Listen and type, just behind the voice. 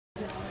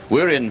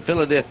We're in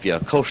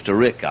Philadelphia, Costa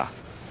Rica,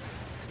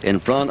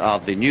 in front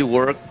of the new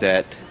work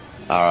that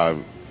our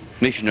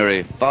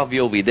missionary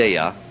Fabio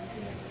Videa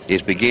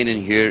is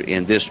beginning here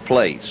in this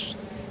place.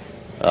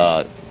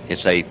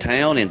 It's a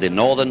town in the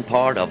northern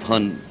part of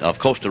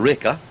Costa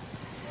Rica,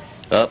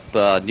 up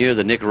near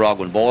the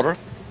Nicaraguan border,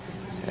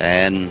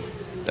 and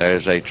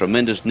there's a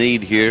tremendous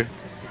need here.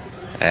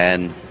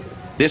 And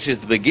this is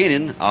the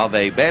beginning of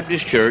a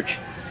Baptist church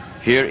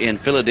here in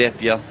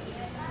Philadelphia,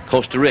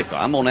 Costa Rica.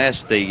 I'm going to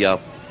ask the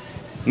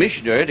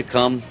missionary to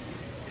come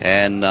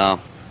and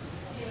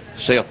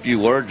say a few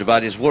words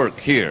about his work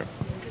here.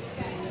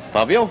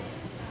 Fabio?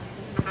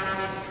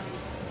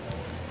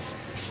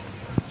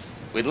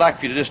 We'd like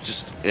for you to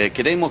just,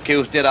 queremos que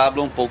usted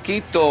hable un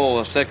poquito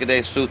acerca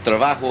de su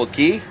trabajo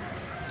aquí,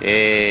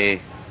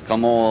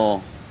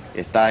 cómo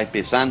está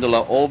empezando la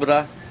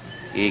obra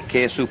y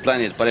qué es sus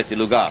planes para este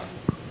lugar.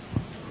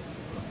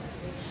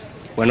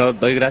 Bueno,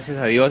 doy gracias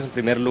a Dios en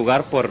primer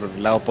lugar por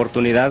la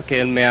oportunidad que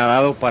Él me ha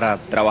dado para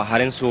trabajar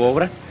en su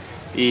obra,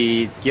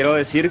 y quiero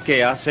decir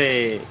que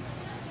hace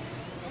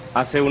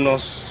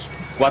unos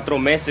 4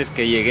 meses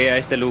que llegué a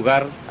este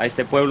lugar, a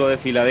este pueblo de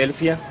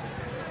Filadelfia,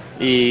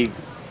 y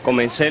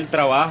comencé el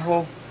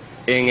trabajo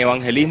en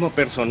evangelismo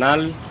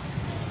personal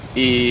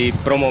y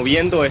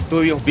promoviendo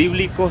estudios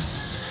bíblicos,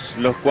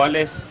 los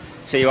cuales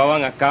se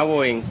llevaban a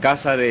cabo en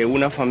casa de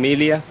una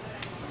familia,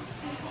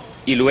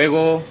 y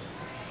luego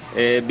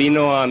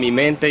vino a mi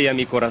mente y a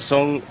mi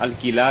corazón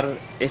alquilar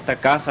esta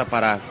casa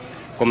para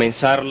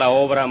comenzar la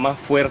obra más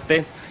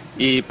fuerte,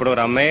 y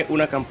programé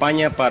una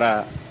campaña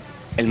para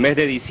el mes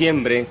de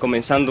diciembre,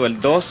 comenzando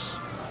el 2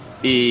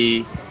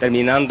 y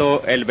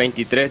terminando el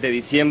 23 de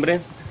diciembre,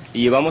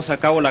 y llevamos a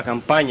cabo la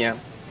campaña.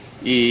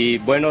 Y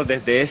bueno,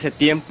 desde ese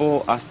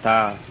tiempo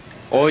hasta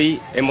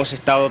hoy hemos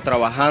estado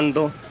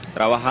trabajando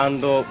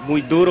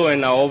muy duro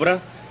en la obra,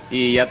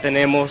 y ya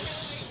tenemos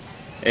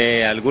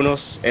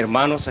algunos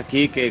hermanos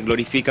aquí que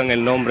glorifican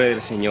el nombre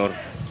del Señor.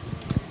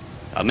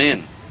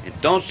 Amén.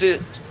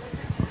 Entonces,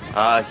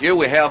 here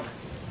we have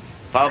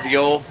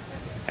Fabio,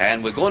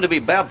 and we're going to be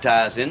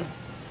baptizing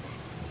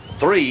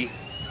 3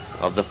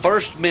 of the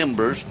first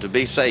members to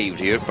be saved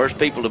here, first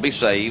people to be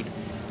saved.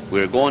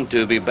 We're going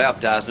to be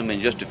baptizing them in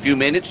just a few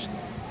minutes,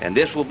 and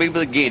this will be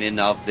the beginning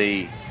of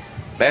the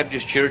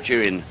Baptist church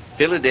here in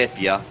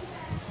Philadelphia,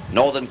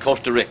 northern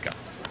Costa Rica.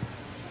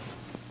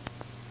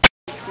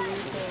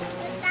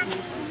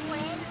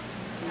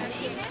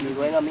 Mi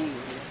buen amigo.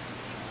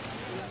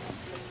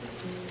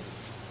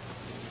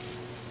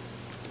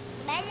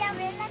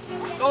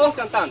 Todos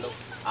cantando.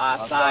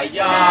 Hasta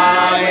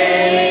allá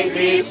en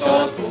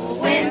Cristo tu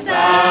buen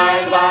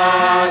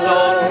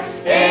Salvador,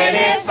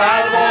 eres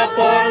salvo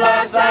por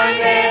la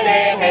sangre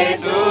de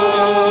Jesús,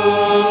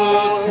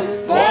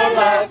 por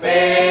la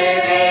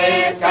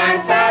fe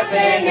descansas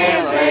en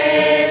el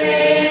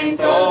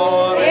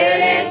Redentor,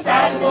 eres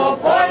salvo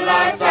por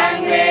la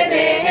sangre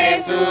de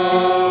Jesús.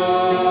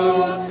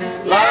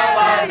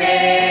 Lávame,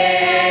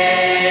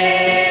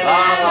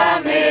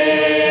 lávame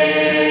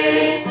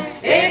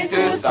en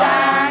tu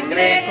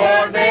sangre,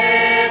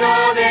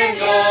 Cordero de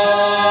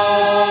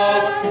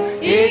Dios,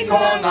 y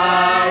con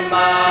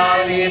alma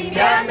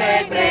limpia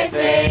me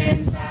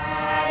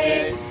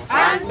presentaré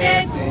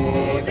ante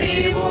tu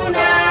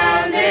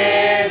tribunal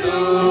de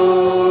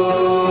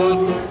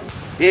luz.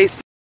 Y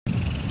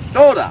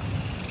toda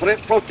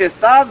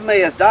potestad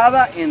me es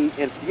dada en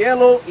el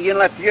cielo y en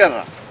la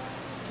tierra.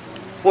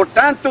 Por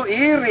tanto,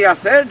 ir y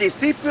hacer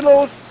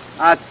discípulos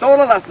a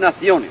todas las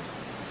naciones,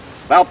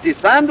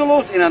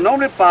 bautizándolos en el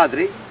nombre del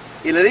Padre,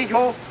 y del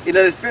Hijo y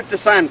del Espíritu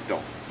Santo,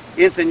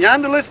 y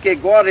enseñándoles que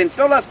guarden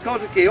todas las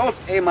cosas que os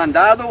he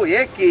mandado, y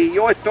aquí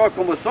yo estoy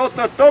con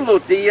vosotros todos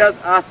los días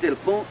hasta el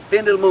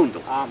fin del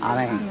mundo.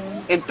 Amén.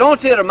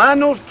 Entonces,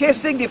 hermanos, ¿qué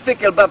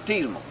significa el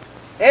bautismo?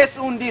 Es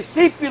un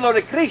discípulo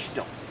de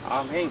Cristo.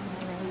 Amén.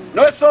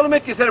 No es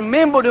solamente ser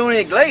miembro de una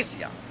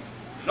iglesia,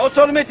 no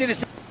solamente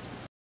decir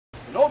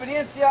en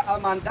obediencia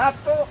al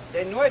mandato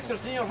de nuestro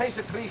Señor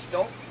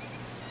Jesucristo,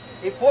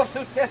 y por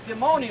su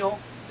testimonio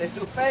de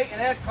su fe en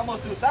Él como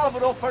su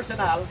Salvador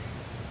personal,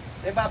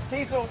 le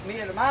bautizo mi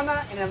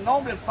hermana en el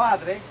nombre del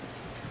Padre,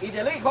 y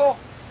del Hijo,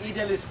 y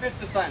del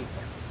Espíritu Santo.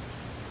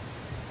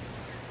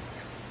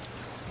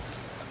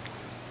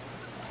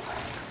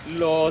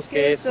 Los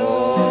que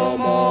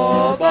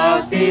somos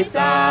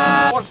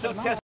bautizados Por su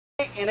testimonio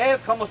en Él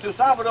como su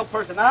Salvador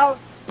personal,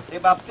 le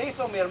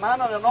bautizo mi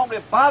hermana en el nombre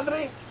del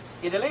Padre,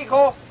 y del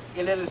Hijo,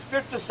 y del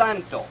Espíritu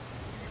Santo.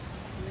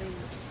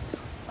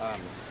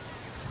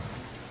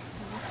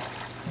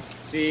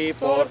 si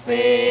por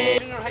fe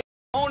En el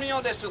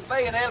testimonio de su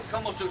fe en Él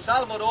como su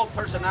Salvador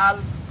personal,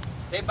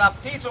 le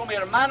bautizo mi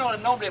hermano en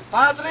el nombre del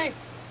Padre,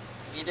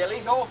 y del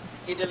Hijo,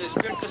 y del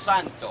Espíritu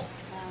Santo.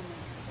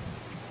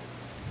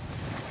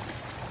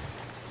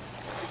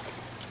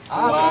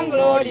 cuán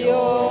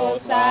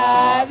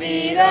gloriosa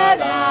vida ha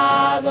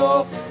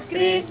dado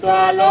Cristo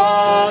al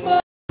hombre.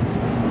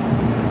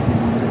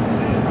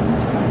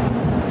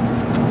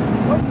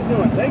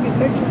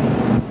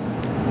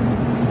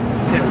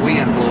 That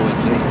wind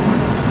blowing, see?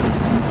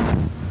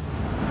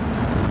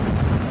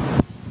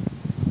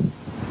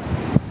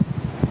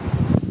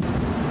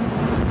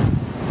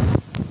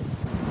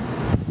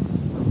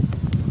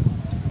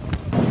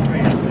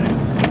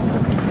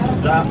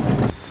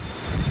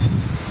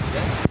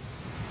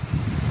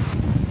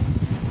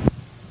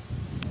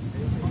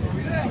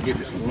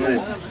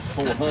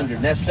 400,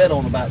 and that's set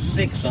on about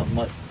 6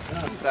 something.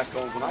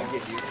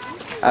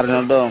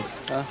 Arnoldo,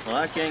 Well,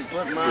 I can't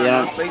put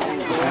my feet in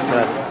the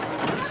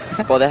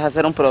ground. ¿podés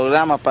hacer un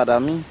programa para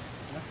mí?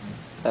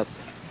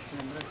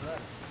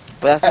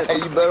 ¿Puedes hacer?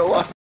 You better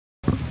watch.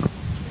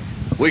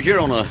 We're here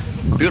on a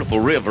beautiful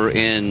river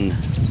in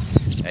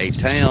a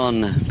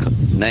town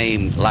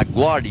named La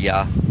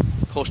Guardia,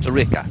 Costa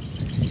Rica.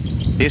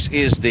 This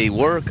is the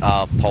work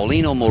of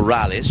Paulino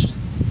Morales.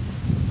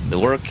 The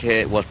work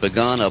was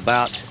begun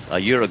about a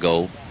year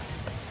ago,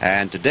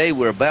 and today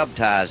we're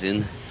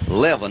baptizing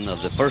 11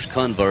 of the first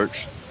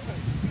converts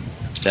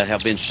that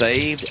have been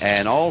saved,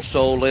 and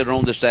also later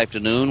on this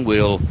afternoon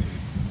we'll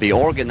be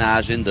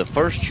organizing the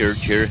first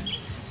church here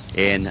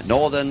in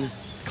northern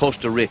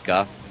Costa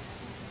Rica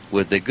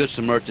with the Good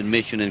Samaritan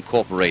Mission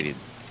Incorporated.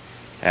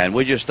 And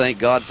we just thank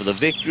God for the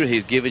victory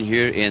He's given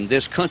here in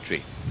this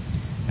country.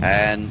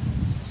 And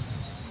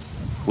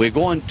we're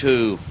going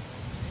to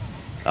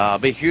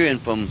be hearing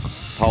from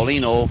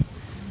Paulino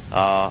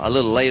a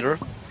little later,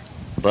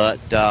 but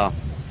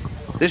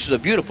this is a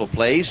beautiful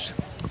place,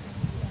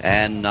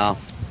 and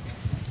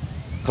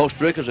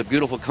Costa Rica is a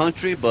beautiful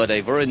country, but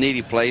a very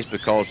needy place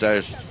because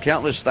there's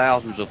countless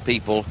thousands of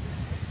people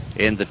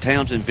in the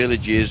towns and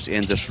villages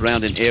in the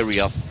surrounding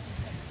area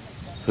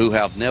who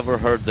have never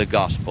heard the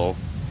gospel,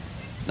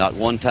 not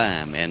one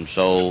time. And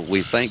so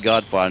we thank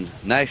God for our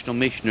national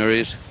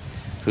missionaries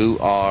who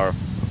are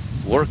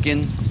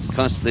working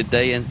constantly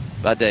day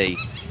by day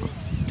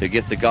to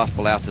get the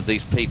gospel out to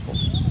these people.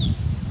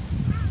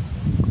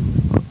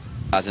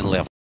 Guys in the left.